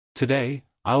Today,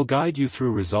 I'll guide you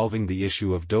through resolving the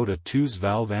issue of Dota 2's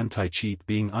Valve anti-cheat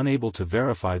being unable to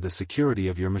verify the security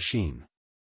of your machine.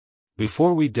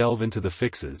 Before we delve into the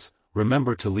fixes,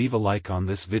 remember to leave a like on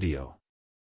this video.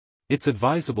 It's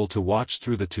advisable to watch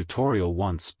through the tutorial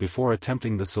once before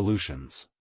attempting the solutions.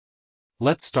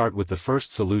 Let's start with the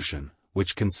first solution,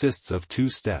 which consists of 2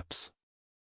 steps.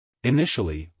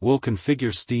 Initially, we'll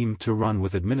configure Steam to run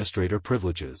with administrator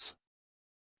privileges.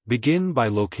 Begin by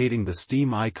locating the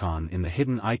Steam icon in the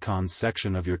Hidden Icons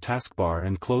section of your taskbar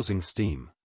and closing Steam.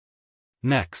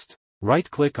 Next,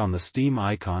 right-click on the Steam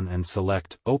icon and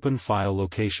select Open File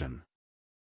Location.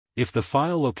 If the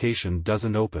file location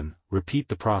doesn't open, repeat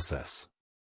the process.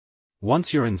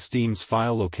 Once you're in Steam's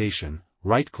file location,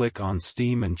 right-click on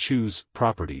Steam and choose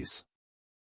Properties.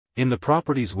 In the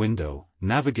Properties window,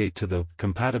 navigate to the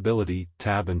Compatibility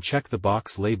tab and check the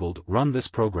box labeled Run this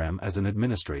program as an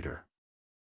administrator.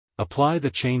 Apply the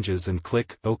changes and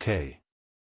click OK.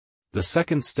 The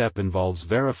second step involves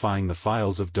verifying the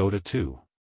files of Dota 2.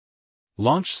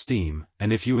 Launch Steam,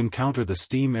 and if you encounter the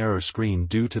Steam error screen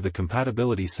due to the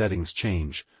compatibility settings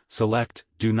change, select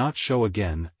Do Not Show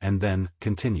Again and then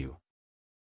Continue.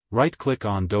 Right-click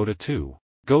on Dota 2,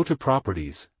 go to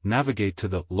Properties, navigate to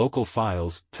the Local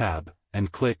Files tab,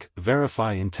 and click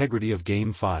Verify Integrity of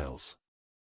Game Files.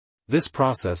 This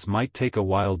process might take a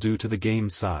while due to the game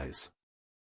size.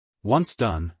 Once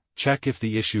done, check if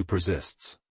the issue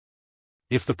persists.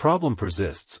 If the problem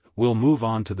persists, we'll move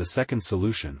on to the second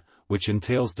solution, which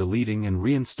entails deleting and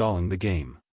reinstalling the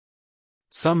game.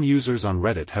 Some users on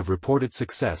Reddit have reported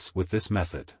success with this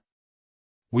method.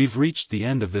 We've reached the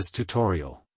end of this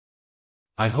tutorial.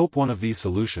 I hope one of these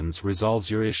solutions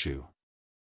resolves your issue.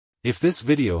 If this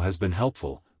video has been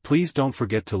helpful, please don't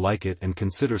forget to like it and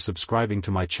consider subscribing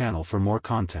to my channel for more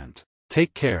content.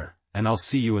 Take care, and I'll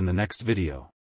see you in the next video.